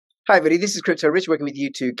Hi everybody, this is Crypto Rich, working with you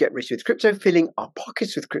to get rich with crypto, filling our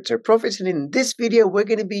pockets with crypto profits. And in this video, we're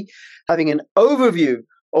going to be having an overview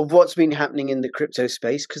of what's been happening in the crypto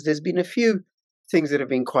space, because there's been a few things that have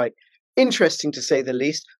been quite interesting to say the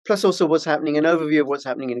least, plus also what's happening, an overview of what's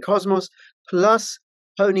happening in Cosmos, plus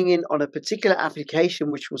honing in on a particular application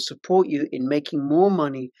which will support you in making more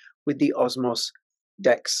money with the Osmosis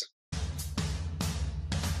DEX.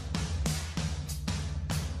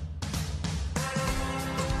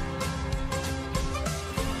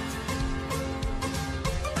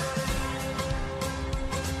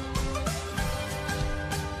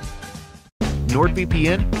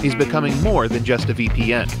 NordVPN is becoming more than just a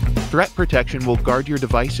VPN. Threat protection will guard your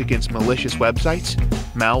device against malicious websites,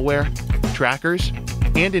 malware, trackers,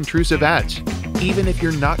 and intrusive ads, even if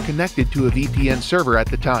you're not connected to a VPN server at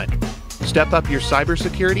the time. Step up your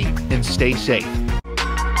cybersecurity and stay safe.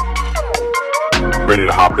 Ready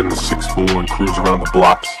to hop in the 6-4 and cruise around the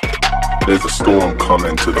blocks? There's a storm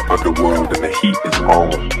coming to the underworld and the heat is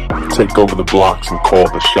on. Take over the blocks and call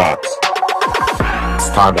the shots. It's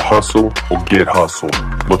time to hustle or get hustled.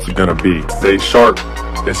 What's it gonna be? Stay sharp.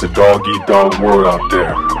 It's a dog-eat-dog world out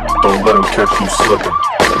there. Don't let them catch you slipping.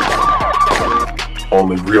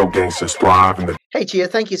 Only real gangsters thrive in the... Hey Chia,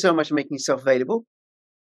 thank you so much for making yourself available.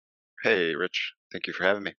 Hey Rich, thank you for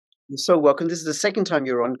having me. You're so welcome. This is the second time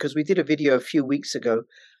you're on, because we did a video a few weeks ago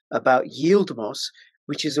about Yieldmos,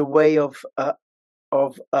 which is a way of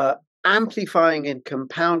amplifying and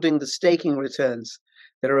compounding the staking returns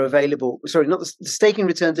that are available, sorry, not the staking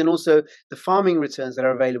returns, and also the farming returns that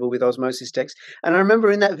are available with Osmosis DEX. And I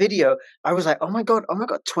remember in that video, I was like, oh my God,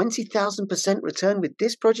 20,000% return with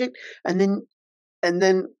this project. And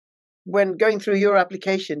then when going through your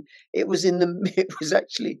application, it was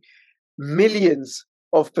actually millions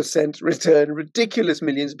of percent return, ridiculous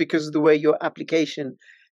millions, because of the way your application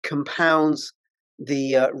compounds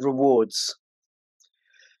the rewards.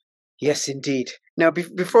 Yes, indeed. Now,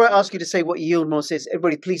 before I ask you to say what Yieldmos is,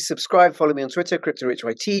 everybody please subscribe, follow me on Twitter,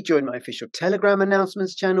 CryptoRichYT, join my official Telegram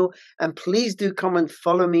announcements channel, and please do come and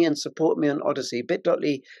follow me and support me on Odyssey,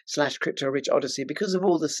 bit.ly/CryptoRichOdyssey. Because of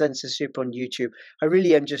all the censorship on YouTube, I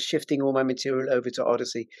really am just shifting all my material over to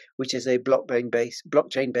Odyssey, which is a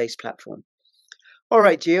blockchain-based platform. All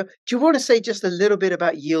right, Gio, do you want to say just a little bit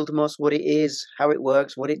about Yieldmos, what it is, how it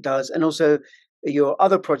works, what it does, and also your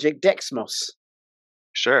other project, dexmos?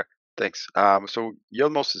 Sure, thanks. So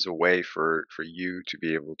Yieldmos is a way for you to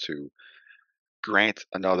be able to grant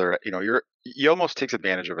another, Yieldmos takes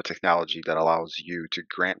advantage of a technology that allows you to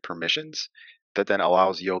grant permissions that then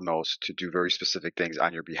allows Yieldmos to do very specific things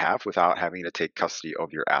on your behalf without having to take custody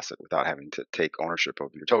of your asset, without having to take ownership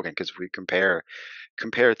of your token. Because if we compare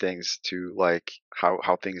things to like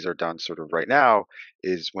how things are done sort of right now,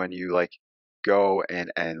 is when you like go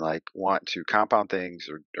and like want to compound things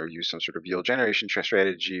or use some sort of yield generation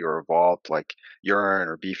strategy or evolve like Urine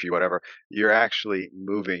or Beefy, whatever, you're actually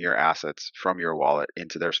moving your assets from your wallet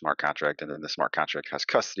into their smart contract, and then the smart contract has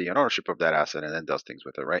custody and ownership of that asset and then does things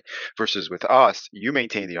with it, right? Versus with us, you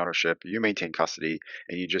maintain the ownership, you maintain custody,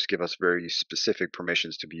 and you just give us very specific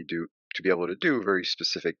permissions to be able to do very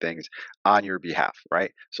specific things on your behalf,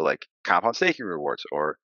 right? So like compound staking rewards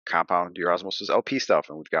or compound your Osmosis LP stuff,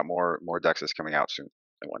 and we've got more dexes coming out soon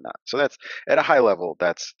and whatnot. So that's at a high level,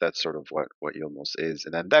 that's sort of what Yieldmos is.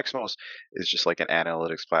 And then dexmos is just like an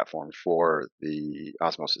analytics platform for the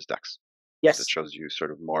Osmosis DEX. Yes, that shows you sort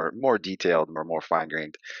of more detailed, more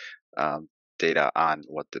fine-grained data on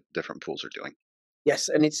what the different pools are doing. Yes,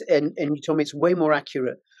 and you told me it's way more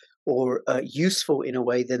accurate or useful in a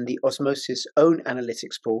way than the Osmosis own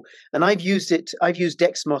analytics pool. And I've used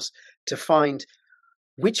dexmos to find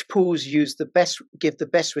which pools give the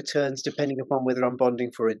best returns depending upon whether I'm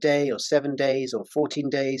bonding for a day or 7 days or 14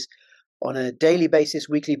 days, on a daily basis,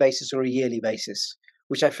 weekly basis, or a yearly basis,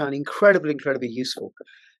 which I found incredibly useful.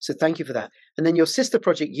 So thank you for that. And then your sister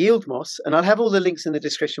project, Yieldmos, and I'll have all the links in the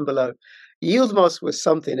description below. Yieldmos was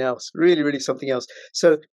something else, really something else.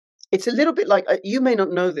 So it's a little bit like, you may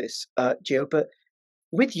not know this, Gio, but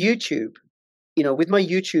with YouTube, with my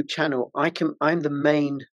YouTube channel,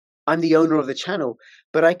 I'm the owner of the channel,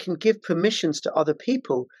 but I can give permissions to other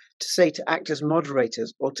people to act as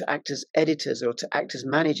moderators or to act as editors or to act as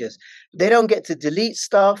managers. They don't get to delete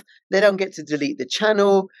stuff. They don't get to delete the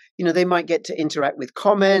channel. They might get to interact with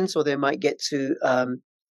comments, or they might get to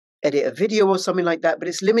edit a video or something like that, but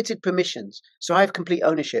it's limited permissions. So I have complete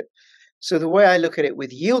ownership. So the way I look at it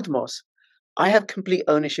with Yieldmos, I have complete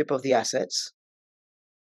ownership of the assets.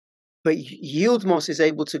 But Yieldmos is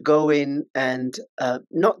able to go in and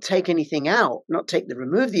not take anything out,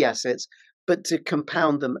 remove the assets, but to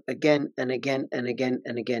compound them again and again and again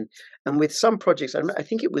and again. And with some projects, I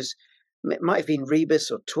think it might have been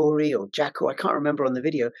Rebus or Tori or Jacko, I can't remember on the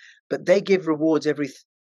video, but they give rewards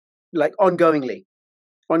ongoingly.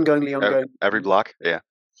 Every block, yeah.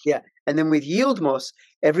 Yeah, and then with Yieldmos,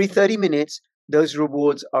 every 30 minutes, those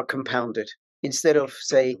rewards are compounded instead of,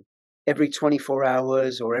 say, every 24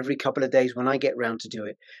 hours or every couple of days when I get round to do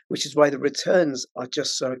it, which is why the returns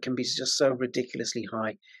can be just so ridiculously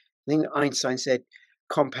high. I think Einstein said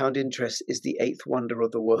compound interest is the eighth wonder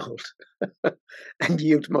of the world. And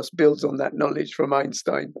Yieldmos builds on that knowledge from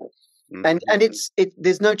Einstein. And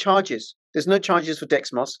there's no charges. There's no charges for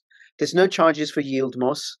Dexmos. There's no charges for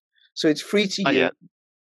Yieldmos. So it's free to use. Yet.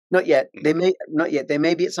 Not yet. Not yet. They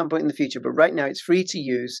may be at some point in the future, but right now it's free to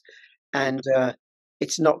use, and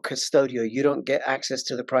it's not custodial. You don't get access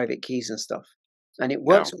to the private keys and stuff. And it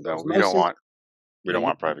works. No, we don't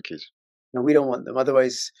want private keys. No, we don't want them.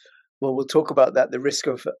 Otherwise, well, we'll talk about that. The risk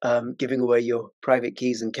of giving away your private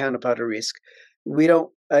keys and counterparty risk. We don't.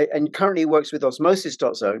 And currently, it works with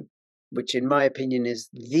Osmosis.zone, which, in my opinion, is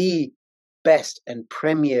the best and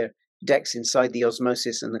premier DEX inside the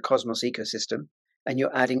Osmosis and the Cosmos ecosystem. And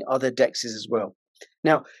you're adding other DEXs as well.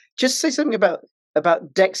 Now, just say something about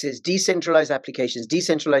DEXs, decentralized applications,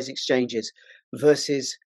 decentralized exchanges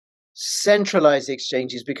versus centralized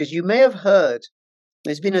exchanges, because you may have heard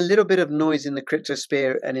there's been a little bit of noise in the crypto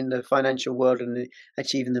sphere and in the financial world and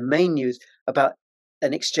actually even the main news about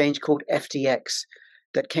an exchange called FTX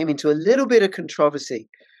that came into a little bit of controversy.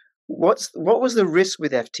 What was the risk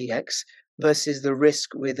with FTX versus the risk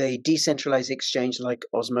with a decentralized exchange like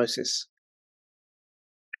Osmosis?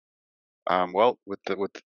 Well, with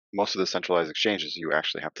most of the centralized exchanges, you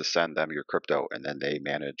actually have to send them your crypto, and then they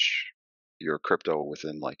manage your crypto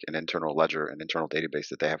within like an internal ledger, an internal database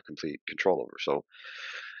that they have complete control over. So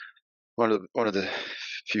one of the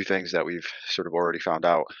few things that we've sort of already found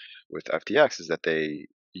out with FTX is that they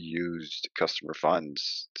used customer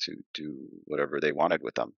funds to do whatever they wanted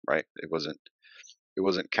with them, right? It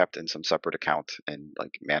wasn't kept in some separate account and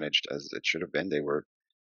like managed as it should have been. They were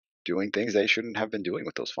doing things they shouldn't have been doing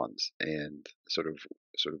with those funds. And sort of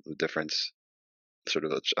the difference, sort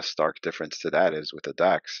of a stark difference to that is with the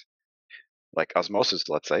DEX, like Osmosis,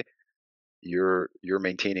 let's say, you're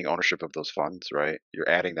maintaining ownership of those funds, right? You're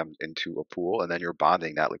adding them into a pool and then you're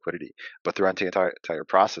bonding that liquidity. But throughout the entire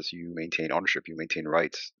process, you maintain ownership, you maintain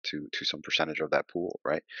rights to some percentage of that pool,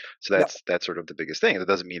 right? So that's sort of the biggest thing. That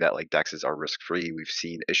doesn't mean that like DEXs are risk free. We've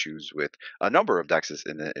seen issues with a number of DEXs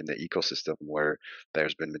in the ecosystem where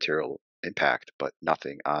there's been material impact, but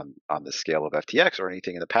nothing on the scale of FTX or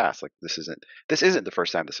anything in the past. Like this isn't the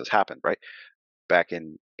first time this has happened, right? Back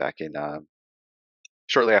in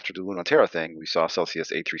shortly after the Luna Terra thing, we saw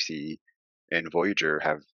Celsius A3C and Voyager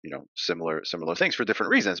have, similar things for different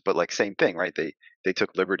reasons, but like same thing, right? They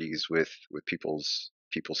took liberties with people's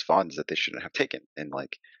funds that they shouldn't have taken. And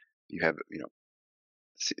like you have,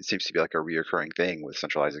 it seems to be like a reoccurring thing with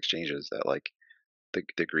centralized exchanges that like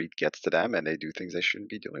the greed gets to them and they do things they shouldn't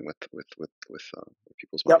be doing with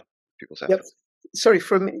people's money, people's assets. Sorry,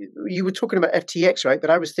 you were talking about FTX, right? But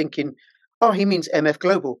I was thinking, oh, he means MF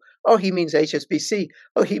Global. Oh, he means HSBC.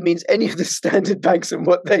 Oh, he means any of the standard banks and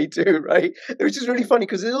what they do, right? Which is really funny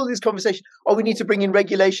because there's all this conversation. Oh, we need to bring in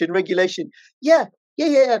regulation. Yeah,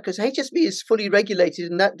 because HSBC is fully regulated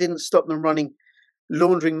and that didn't stop them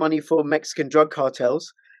laundering money for Mexican drug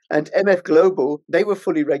cartels. And MF Global, they were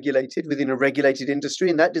fully regulated within a regulated industry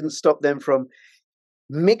and that didn't stop them from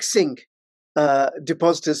mixing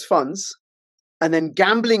depositors' funds and then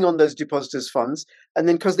gambling on those depositors' funds. And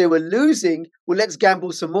then because they were losing, well, let's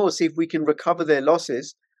gamble some more, see if we can recover their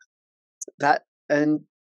losses. And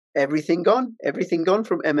everything gone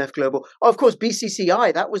from MF Global. Oh, of course,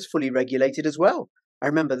 BCCI, that was fully regulated as well. I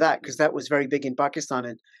remember that because that was very big in Pakistan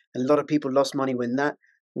and a lot of people lost money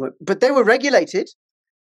but they were regulated.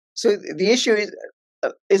 So the issue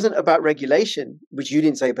isn't about regulation, which you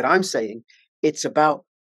didn't say, but I'm saying it's about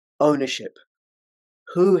ownership.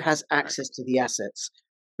 Who has access to the assets,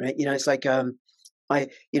 right? It's like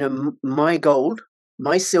my gold,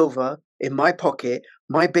 my silver in my pocket,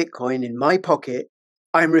 my Bitcoin in my pocket,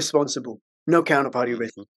 I'm responsible. No counterparty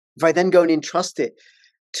risk. If I then go and entrust it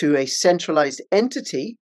to a centralized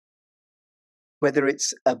entity, whether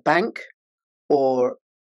it's a bank or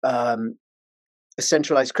a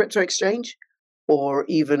centralized crypto exchange, or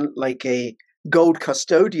even like a gold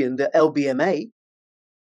custodian, the LBMA.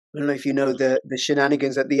 I don't know if you know the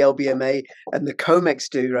shenanigans that the LBMA and the COMEX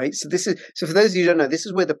do, right? So for those of you who don't know, this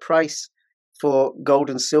is where the price for gold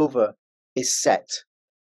and silver is set.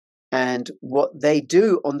 And what they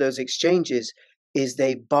do on those exchanges is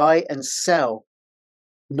they buy and sell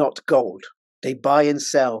not gold. They buy and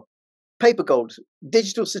sell paper gold,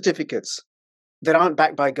 digital certificates that aren't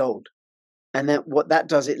backed by gold. And then what that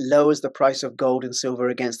does, it lowers the price of gold and silver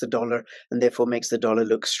against the dollar and therefore makes the dollar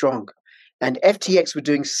look strong. And FTX were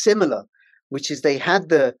doing similar, which is they had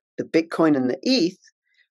the Bitcoin and the ETH,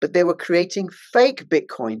 but they were creating fake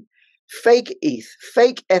Bitcoin, fake ETH,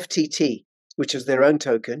 fake FTT, which was their own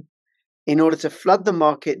token, in order to flood the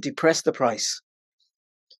market, depress the price.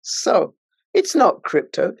 So it's not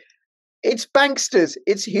crypto. It's banksters.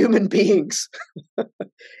 It's human beings.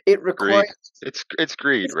 It requires greed. It's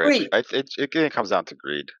greed, Rich. greed. It comes down to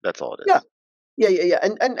greed. That's all it Yeah, is. yeah.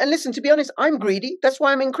 And listen, to be honest, I'm greedy. That's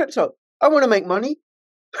why I'm in crypto. I want to make money,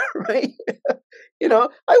 right? I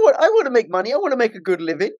want to make money. I want to make a good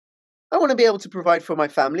living. I want to be able to provide for my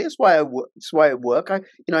family. That's why I work. That's why I work.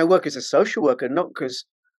 I work as a social worker, not because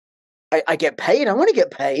I get paid. I want to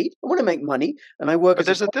get paid. I want to make money, and I work But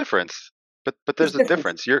as a. there's a difference. But There's there's a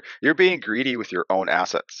difference. difference. You're being greedy with your own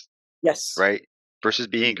assets, Yes. right? Versus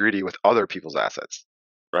being greedy with other people's assets,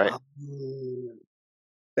 right?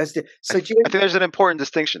 That's the. I, So th- I think there's an important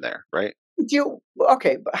distinction there, right?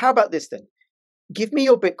 okay, but how about this then? Give me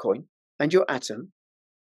your Bitcoin and your Atom,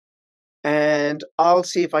 and I'll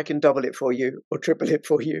see if I can double it for you or triple it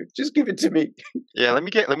for you. Just give it to me. Yeah, let me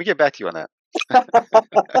get back to you on that.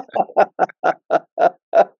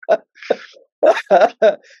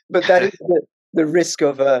 But that is the risk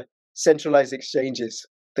of centralized exchanges,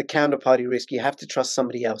 the counterparty risk. You have to trust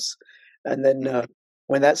somebody else. And then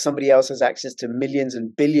when that somebody else has access to millions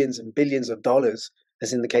and billions of dollars,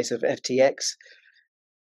 as in the case of FTX,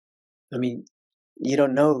 I mean, you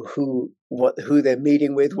don't know who they're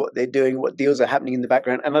meeting with, what they're doing, what deals are happening in the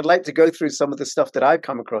background. And I'd like to go through some of the stuff that I've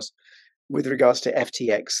come across with regards to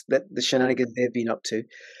FTX, that the shenanigans they've been up to.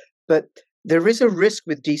 But there is a risk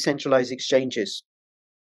with decentralized exchanges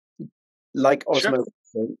like Sure. Osmosis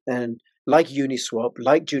and like Uniswap,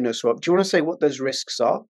 like JunoSwap. Do you want to say what those risks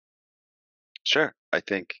are? Sure. I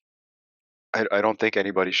don't think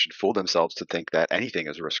anybody should fool themselves to think that anything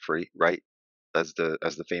is risk free, right? As the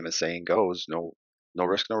famous saying goes, no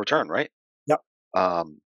risk, no return, right? Yep.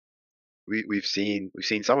 Um, we've seen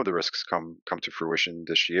some of the risks come to fruition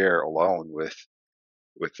this year alone with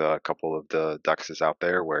a couple of the dexes out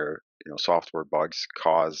there where software bugs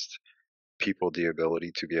caused people the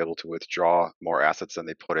ability to be able to withdraw more assets than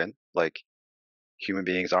they put in. Like, human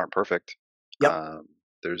beings aren't perfect. Yep.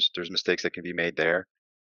 There's mistakes that can be made there.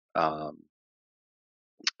 Um,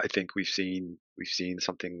 I think we've seen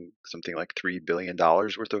something like $3 billion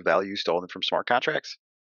worth of value stolen from smart contracts.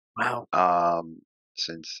 Wow.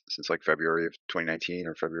 Since like February of 2019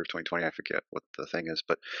 or February of 2020, I forget what the thing is,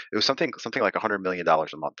 but it was something like $100 million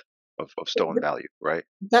a month of stolen value, right?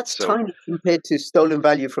 That's So tiny compared to stolen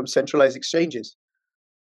value from centralized exchanges.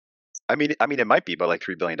 I mean, it might be, but like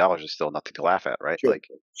 $3 billion is still nothing to laugh at, right? Sure. Like,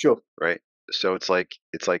 Sure. right? So it's like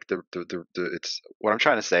the it's what I'm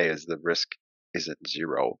trying to say is the risk isn't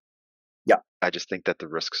zero. Yeah. I just think that the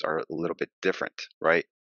risks are a little bit different, right?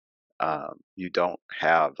 You don't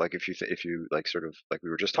have, like, if you like, sort of like we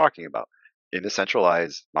were just talking about, in the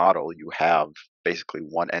centralized model, you have basically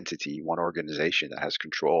one entity, one organization that has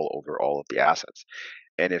control over all of the assets.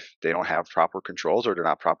 And if they don't have proper controls or they're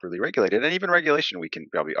not properly regulated, and even regulation, we can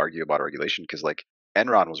probably argue about regulation because, like,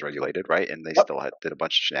 Enron was regulated, right? And they Yep. still did a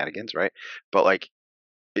bunch of shenanigans, right? But like,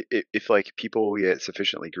 if like people get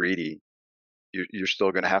sufficiently greedy, you're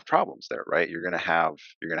still going to have problems there, right? You're going to have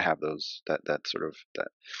those that sort of that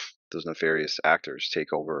those nefarious actors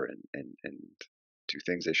take over and do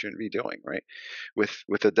things they shouldn't be doing, right? With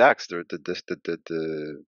the DEX,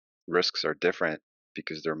 the risks are different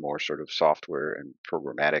because they're more sort of software and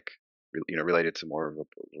programmatic, related to more of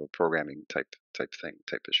a programming type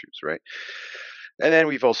issues, right? And then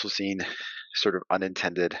we've also seen sort of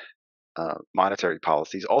unintended monetary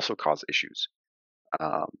policies also cause issues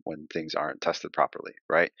when things aren't tested properly,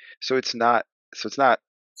 right? So it's not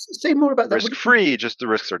Say more about that. risk free, just the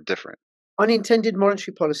risks are different. Unintended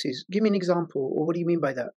monetary policies. Give me an example, or what do you mean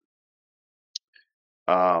by that?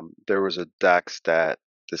 There was a DEX that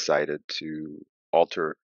decided to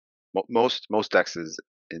alter most DEXs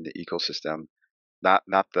in the ecosystem, not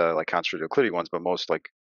the like concentrated liquidity ones, but most like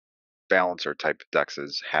balancer type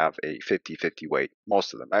DEXs have a 50-50 weight.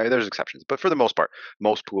 Most of them. I mean, there's exceptions, but for the most part,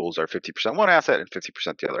 most pools are 50% one asset and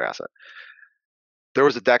 50% the other asset. There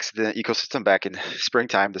was a DEX in the ecosystem back in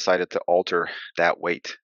springtime decided to alter that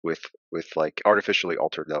weight with like artificially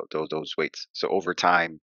alter those weights. So over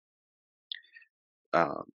time,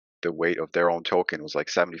 um, the weight of their own token was like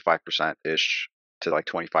 75% ish to like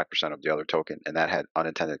 25% of the other token, and that had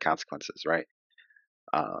unintended consequences, right?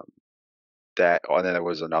 Um, and then there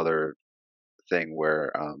was another thing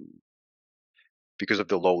where because of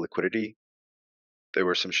the low liquidity, there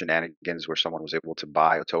were some shenanigans where someone was able to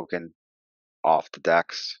buy a token off the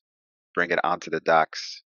DEX, bring it onto the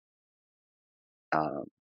DEX,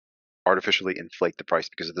 artificially inflate the price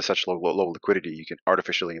because of the such low liquidity. You can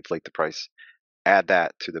artificially inflate the price, add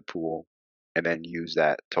that to the pool, and then use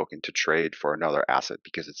that token to trade for another asset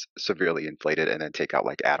because it's severely inflated, and then take out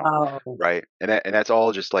like Atom, Oh, right? And that's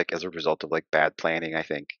all just like as a result of like bad planning. I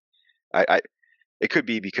think it could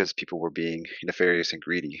be because people were being nefarious and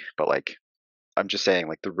greedy, but like I'm just saying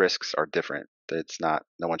like the risks are different. That it's not,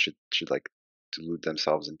 no one should like delude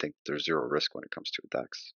themselves and think there's zero risk when it comes to a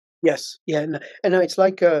DEX. yes, yeah, no, and no, it's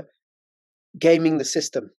like gaming the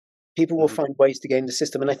system. People will find ways to game the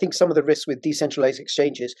system, and I think some of the risks with decentralized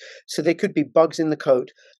exchanges. So there could be bugs in the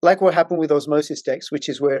code, like what happened with Osmosis DEX, which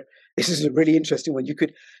is where this is a really interesting one. You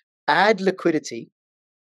could add liquidity,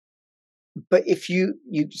 but if you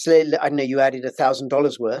say, I know you added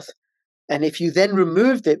 $1,000 worth, and if you then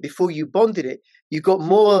removed it before you bonded it, you got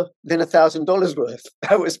more than $1,000 worth.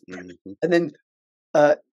 That was, and then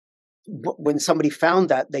when somebody found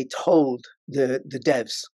that, they told the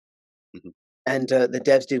devs, and the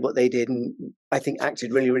devs did what they did, and I think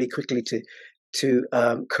acted really, really quickly to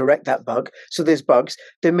correct that bug. So there's bugs.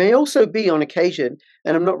 There may also be on occasion,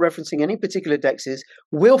 and I'm not referencing any particular DEXs,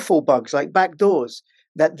 willful bugs like backdoors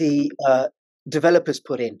that the developers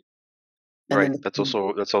put in. And Right. then, That's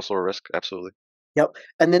also a risk. Absolutely. yep.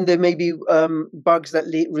 And then there may be bugs that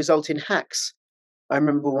result in hacks. I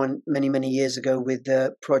remember one many years ago with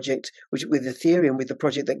the project, with Ethereum, with the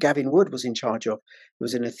project that Gavin Wood was in charge of. It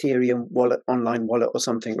was an Ethereum wallet, online wallet or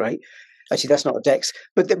something, right? Actually, that's not a DEX,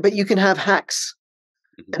 but you can have hacks.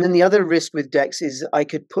 And then the other risk with DEX is I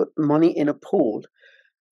could put money in a pool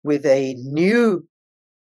with a new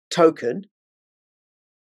token,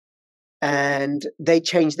 and they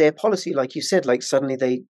change their policy, like you said. Like suddenly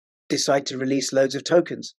they decide to release loads of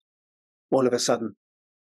tokens. All of a sudden,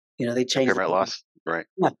 they change. Impairment loss. Right.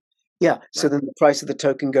 Yeah. So then the price of the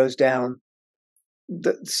token goes down.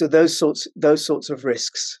 So those sorts of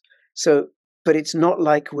risks. So, but it's not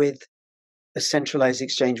like with a centralized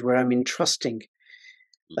exchange where I'm entrusting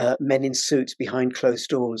men in suits behind closed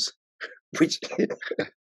doors, which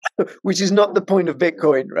is not the point of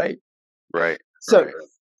Bitcoin, right? Right. So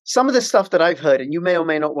some of the stuff that I've heard, and you may or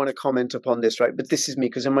may not want to comment upon this, right? But this is me,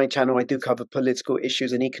 because on my channel I do cover political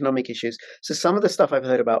issues and economic issues. So some of the stuff I've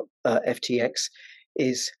heard about FTX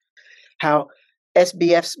is how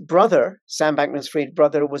SBF's brother, Sam Bankman-Fried's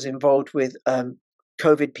brother, was involved with COVID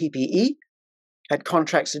PPE, had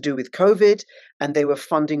contracts to do with COVID, and they were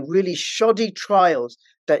funding really shoddy trials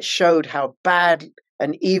that showed how bad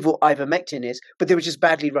and evil ivermectin is, but they were just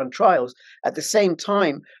badly run trials. At the same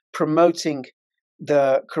time, promoting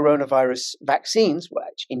the coronavirus vaccines,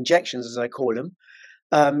 injections as I call them,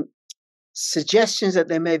 suggestions that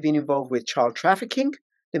they may have been involved with child trafficking.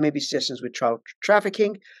 There may be suggestions with child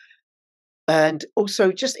trafficking, and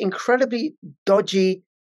also just incredibly dodgy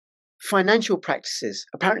financial practices.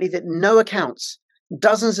 Apparently that no accounts,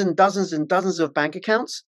 dozens and dozens and dozens of bank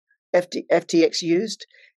accounts FTX used,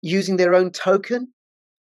 using their own token,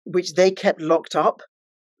 which they kept locked up,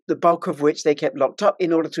 the bulk of which they kept locked up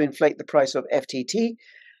in order to inflate the price of FTT.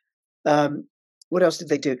 What else did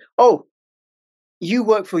they do? Oh, you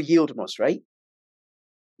work for Yieldmos, right?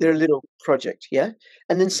 They're a little project, yeah?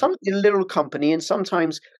 And then a little company, and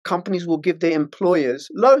sometimes companies will give their employers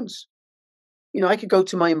loans. I could go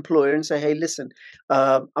to my employer and say, hey, listen,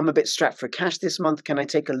 I'm a bit strapped for cash this month. Can I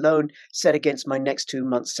take a loan set against my next 2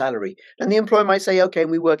 months' salary? And the employer might say, okay,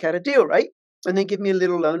 and we work out a deal, right? And they give me a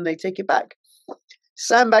little loan and they take it back.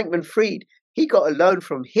 Sam Bankman-Fried, he got a loan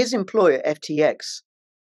from his employer, FTX,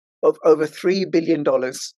 of over $3 billion.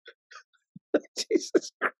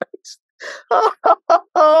 Jesus Christ.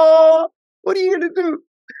 What are you going to do?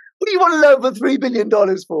 What do you want a loan for $3 billion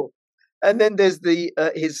for? And then there's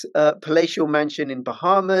his palatial mansion in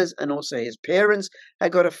Bahamas, and also his parents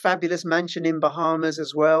had got a fabulous mansion in Bahamas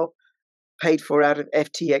as well, paid for out of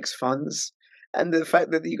FTX funds. And the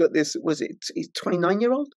fact that you got this, was it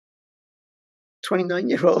 29-year-old?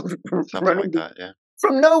 29-year-old running like that, yeah.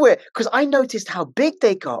 From nowhere. Because I noticed how big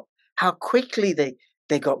they got, how quickly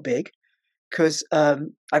they got big. Because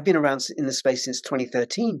I've been around in the space since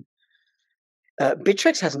 2013.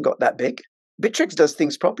 Bittrex hasn't got that big. Bittrex does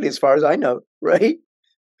things properly as far as I know, right?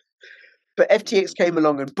 But FTX came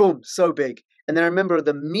along and boom, so big. And then I remember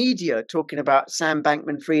the media talking about Sam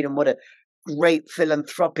Bankman-Fried and what a great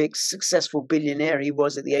philanthropic, successful billionaire he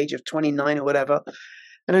was at the age of 29 or whatever.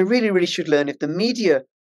 And I really, really should learn, if the media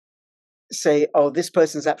say, oh, this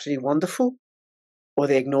person's absolutely wonderful, or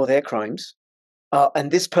they ignore their crimes,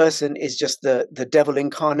 and this person is just the devil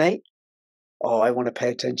incarnate, oh, I want to pay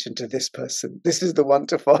attention to this person. This is the one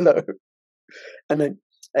to follow. And then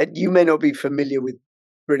you may not be familiar with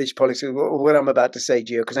British politics or what I'm about to say,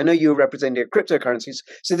 Gio, because I know you're representing cryptocurrencies.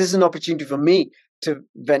 So this is an opportunity for me to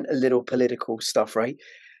vent a little political stuff, right?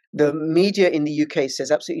 The media in the UK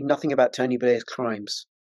says absolutely nothing about Tony Blair's crimes.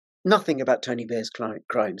 Nothing about Tony Blair's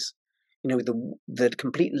crimes. You know, the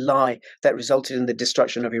complete lie that resulted in the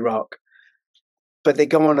destruction of Iraq. But they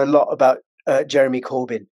go on a lot about Jeremy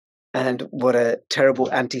Corbyn and what a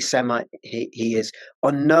terrible anti-Semite he is,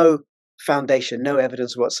 on no foundation, no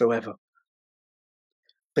evidence whatsoever.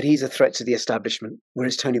 But he's a threat to the establishment,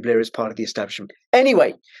 whereas Tony Blair is part of the establishment.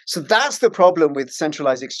 Anyway, so that's the problem with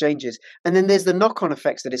centralized exchanges. And then there's the knock-on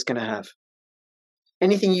effects that it's going to have.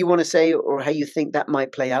 Anything you want to say, or how you think that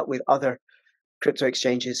might play out with other crypto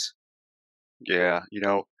exchanges? Yeah, you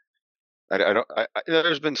know,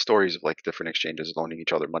 there's been stories of like different exchanges loaning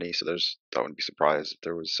each other money, so I wouldn't be surprised if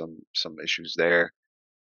there was some issues there.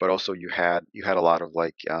 But also you had a lot of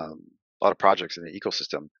like a lot of projects in the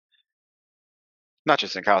ecosystem, not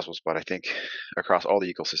just in Cosmos, but I think across all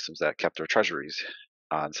the ecosystems that kept their treasuries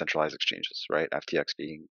on centralized exchanges, right? FTX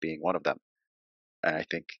being one of them. And I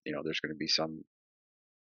think, you know, there's going to be some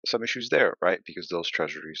issues there, right? Because those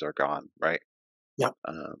treasuries are gone, right? Yeah.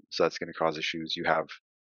 So that's going to cause issues. You have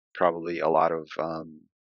probably a lot of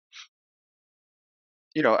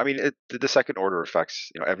you know, I mean, the second order effects.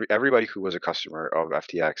 You know, everybody who was a customer of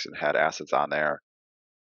FTX and had assets on there,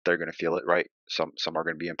 they're going to feel it, right? Some are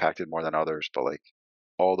going to be impacted more than others, but like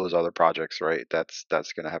all those other projects, right? That's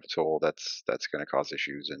going to have a toll. That's going to cause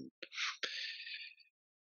issues, and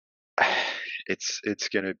it's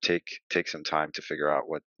going to take some time to figure out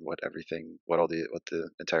what the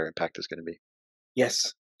entire impact is going to be.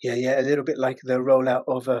 Yes. Yeah. A little bit like the rollout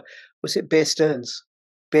of was it Bear Stearns?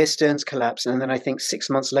 Bear Stearns collapsed, and then I think 6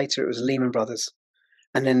 months later it was Lehman Brothers.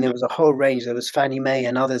 And then there was a whole range. There was Fannie Mae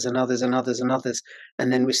and others and others and others and others.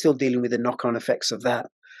 And then we're still dealing with the knock-on effects of that.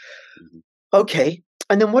 Mm-hmm. Okay.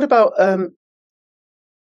 And then what about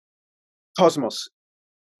Cosmos?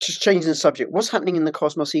 Just changing the subject. What's happening in the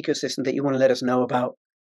Cosmos ecosystem that you want to let us know about?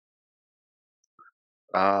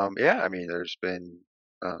 Yeah, I mean, there's been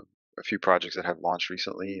a few projects that have launched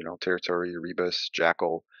recently. You know, Territory, Rebus,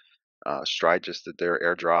 Jackal, Stride just did their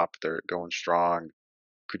airdrop. They're going strong.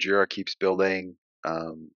 Kujira keeps building.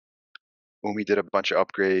 Umi did a bunch of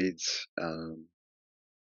upgrades.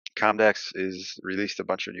 Comdex is released a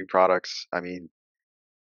bunch of new products. I mean,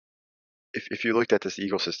 if you looked at this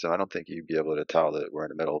ecosystem, I don't think you'd be able to tell that we're in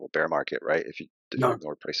the middle of a bear market, right? If you No.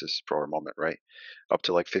 ignore prices for a moment, right? Up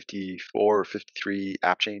to like 54 or 53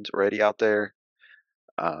 app chains already out there.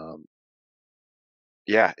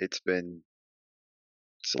 Yeah, it's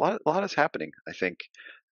a lot is happening. I think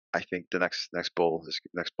the next bull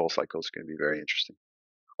cycle is going to be very interesting.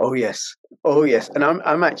 Oh yes. Oh yes. And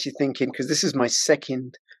I'm actually thinking, because this is my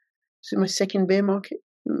second bear market?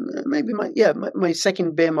 Maybe my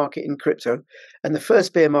second bear market in crypto, and the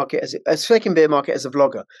first bear market second bear market as a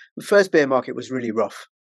vlogger. The first bear market was really rough.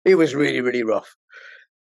 It was really, really rough.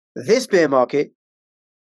 This bear market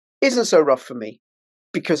isn't so rough for me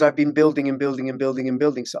because I've been building and building and building and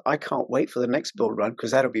building. So I can't wait for the next bull run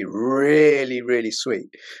because that'll be really, really sweet,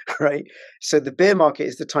 right? So the bear market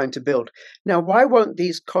is the time to build. Now, why won't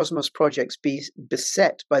these Cosmos projects be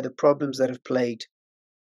beset by the problems that have plagued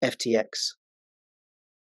FTX?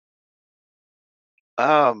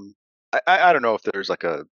 I don't know if there's like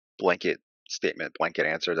a blanket statement, blanket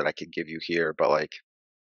answer that I could give you here, but like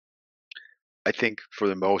I think for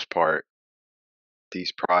the most part,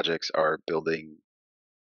 these projects are building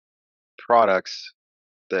products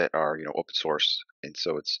that are, you know, open source, and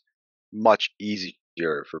so it's much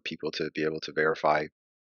easier for people to be able to verify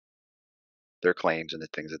their claims and the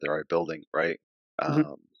things that they're building, right?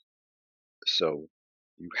 Mm-hmm. So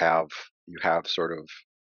you have sort of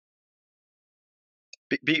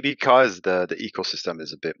because the ecosystem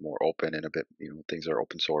is a bit more open and a bit, you know, things are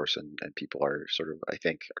open source, and people are sort of, I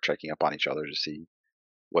think, are checking up on each other to see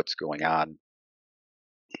what's going on.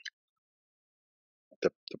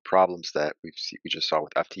 The problems that we just saw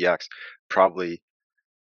with FTX probably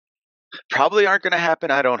aren't going to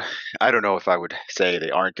happen. I don't know if I would say they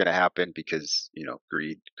aren't going to happen, because, you know,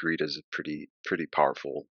 greed is a pretty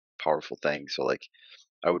powerful thing. So like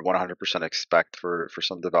I would 100% expect for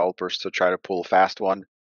some developers to try to pull a fast one,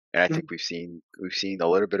 and I think we've seen a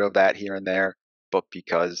little bit of that here and there. But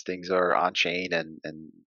because things are on chain and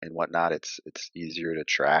whatnot, it's easier to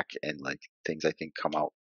track, and like things I think come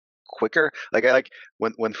out quicker. Like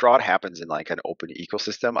when fraud happens in like an open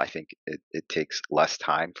ecosystem, I think it takes less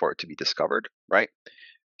time for it to be discovered, right?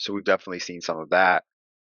 So we've definitely seen some of that.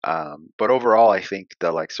 But overall, I think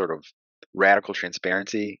the like sort of radical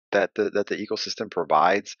transparency that the ecosystem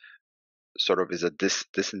provides sort of is a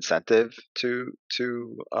disincentive to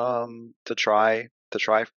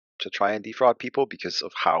try and defraud people because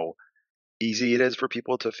of how easy it is for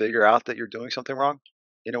people to figure out that you're doing something wrong.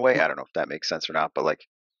 In a way, I don't know if that makes sense or not, but like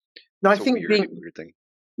No, I it's a think weird thing.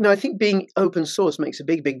 No, I think being open source makes a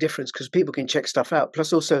big difference because people can check stuff out.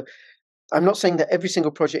 Plus, also, I'm not saying that every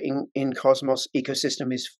single project in Cosmos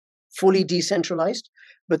ecosystem is fully decentralized,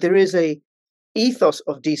 but there is a ethos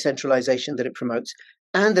of decentralization that it promotes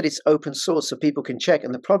and that it's open source so people can check.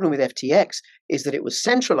 And the problem with FTX is that it was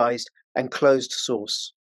centralized and closed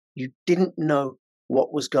source. You didn't know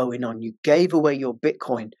what was going on. You gave away your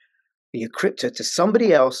Bitcoin, your crypto to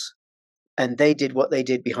somebody else, and they did what they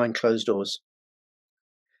did behind closed doors.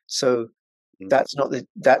 So that's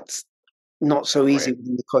not so easy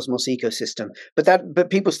within the Cosmos ecosystem. But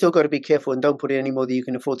people still got to be careful and don't put in any more than you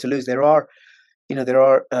can afford to lose. There are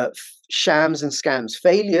shams and scams,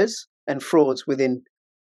 failures and frauds within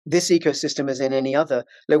this ecosystem as in any other.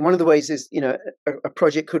 Like one of the ways is, a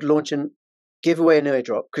project could launch and give away an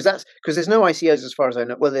airdrop because there's no ICOs as far as I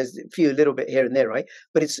know. Well, there's a few, a little bit here and there, right?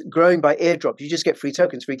 But it's growing by airdrop. You just get free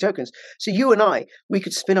tokens. So you and we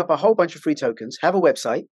could spin up a whole bunch of free tokens, have a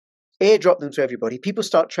website, airdrop them to everybody. People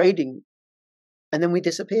start trading, and then we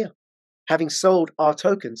disappear, having sold our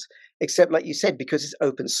tokens. Except, like you said, because it's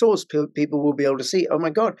open source, people will be able to see, oh my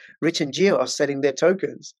God, Rich and Geo are selling their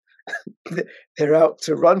tokens. They're out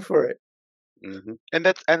to run for it. Mm-hmm. And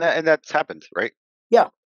that's happened, right? Yeah.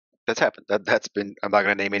 That's happened. That's been, I'm not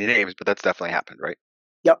going to name any names, but that's definitely happened, right?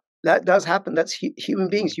 Yep, that does happen. That's human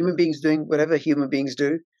beings. Human beings doing whatever human beings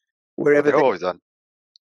do, wherever they're always done.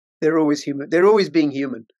 They're always human. They're always being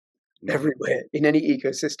human, everywhere in any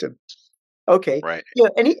ecosystem. Okay. Right. Yeah.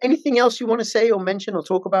 Anything else you want to say or mention or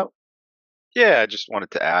talk about? Yeah, I just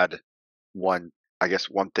wanted to add one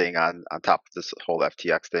thing on top of this whole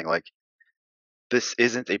FTX thing. Like, this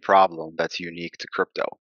isn't a problem that's unique to crypto.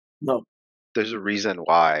 No. There's a reason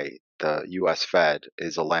why the U.S. Fed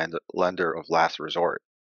is a lender of last resort.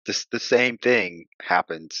 The same thing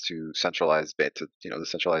happens to the centralized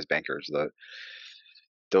bankers.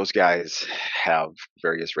 Those guys have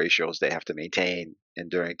various ratios they have to maintain,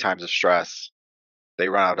 and during times of stress, they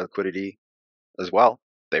run out of liquidity as well.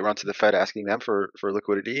 They run to the Fed asking them for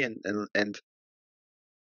liquidity, and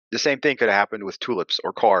the same thing could have happened with tulips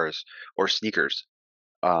or cars or sneakers.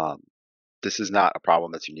 This is not a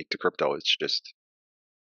problem that's unique to crypto. It's just,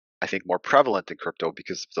 I think, more prevalent in crypto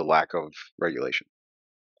because of the lack of regulation.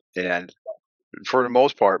 And for the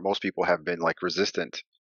most part, most people have been like resistant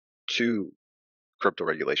to crypto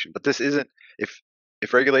regulation. But this isn't, if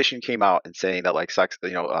regulation came out and saying that like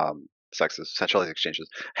centralized exchanges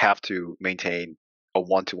have to maintain a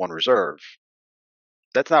 1-to-1 reserve,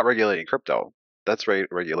 that's not regulating crypto. That's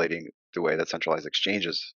regulating the way that centralized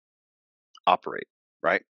exchanges operate,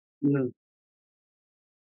 right? Mm-hmm.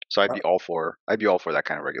 So I'd be all for that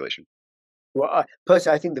kind of regulation. Well,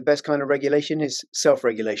 personally, I think the best kind of regulation is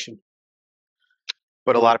self-regulation.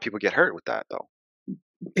 But a lot of people get hurt with that, though.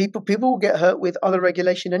 People will get hurt with other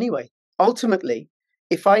regulation anyway. Ultimately,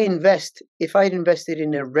 if I had invested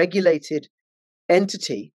in a regulated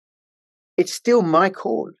entity, it's still my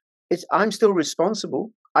call. I'm still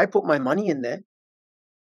responsible. I put my money in there.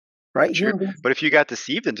 Right. Sure. But if you got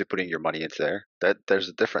deceived into putting your money into there, that there's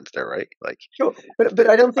a difference there, right? Like, sure, but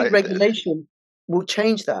I don't think regulation will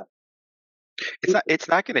change that. It's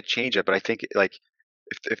not going to change it, but I think like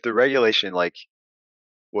if the regulation like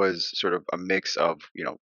was sort of a mix of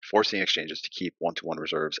forcing exchanges to keep 1-to-1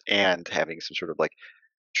 reserves and having some sort of like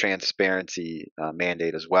transparency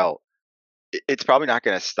mandate as well, it's probably not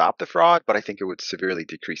going to stop the fraud, but I think it would severely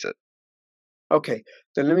decrease it. Okay,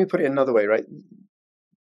 then let me put it another way, right?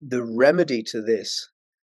 The remedy to this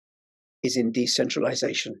is in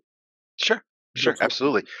decentralization. Sure,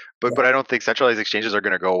 absolutely. But I don't think centralized exchanges are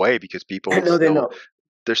going to go away because people they're not.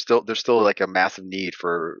 There's still like a massive need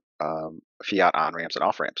for fiat on ramps and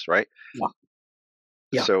off ramps, right?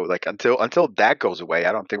 Yeah. So like until that goes away,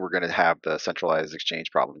 I don't think we're going to have the centralized exchange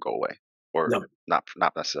problem go away, or not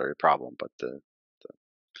necessarily a problem, but the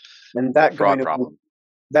fraud problem.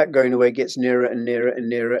 That going away gets nearer and nearer and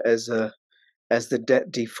nearer as the debt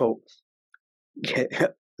default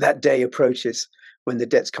that day approaches, when the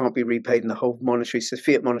debts can't be repaid and the whole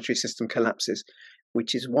fiat monetary system collapses,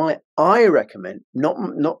 which is why I recommend, not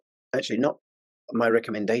my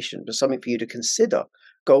recommendation, but something for you to consider: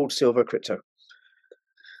 gold, silver, crypto.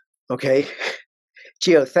 Okay.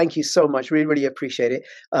 Gio, thank you so much. Really, really appreciate it.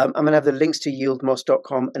 I'm going to have the links to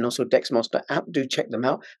Yieldmos.com and also dexmos.app. Do check them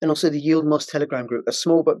out. And also the Yieldmos Telegram group, a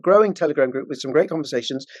small but growing Telegram group with some great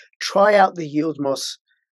conversations. Try out the Yieldmos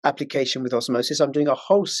application with Osmosis. I'm doing a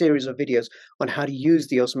whole series of videos on how to use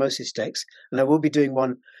the Osmosis DEX, and I will be doing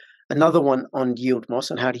another one on Yieldmos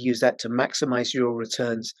and how to use that to maximize your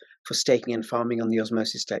returns for staking and farming on the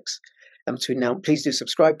Osmosis DEX. And between now, please do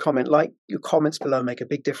subscribe, comment, like. Your comments below make a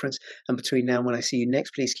big difference. And between now and when I see you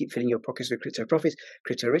next, please keep filling your pockets with crypto profits,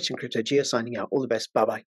 crypto rich, and crypto geo. Signing out. All the best. Bye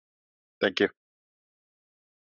bye. Thank you.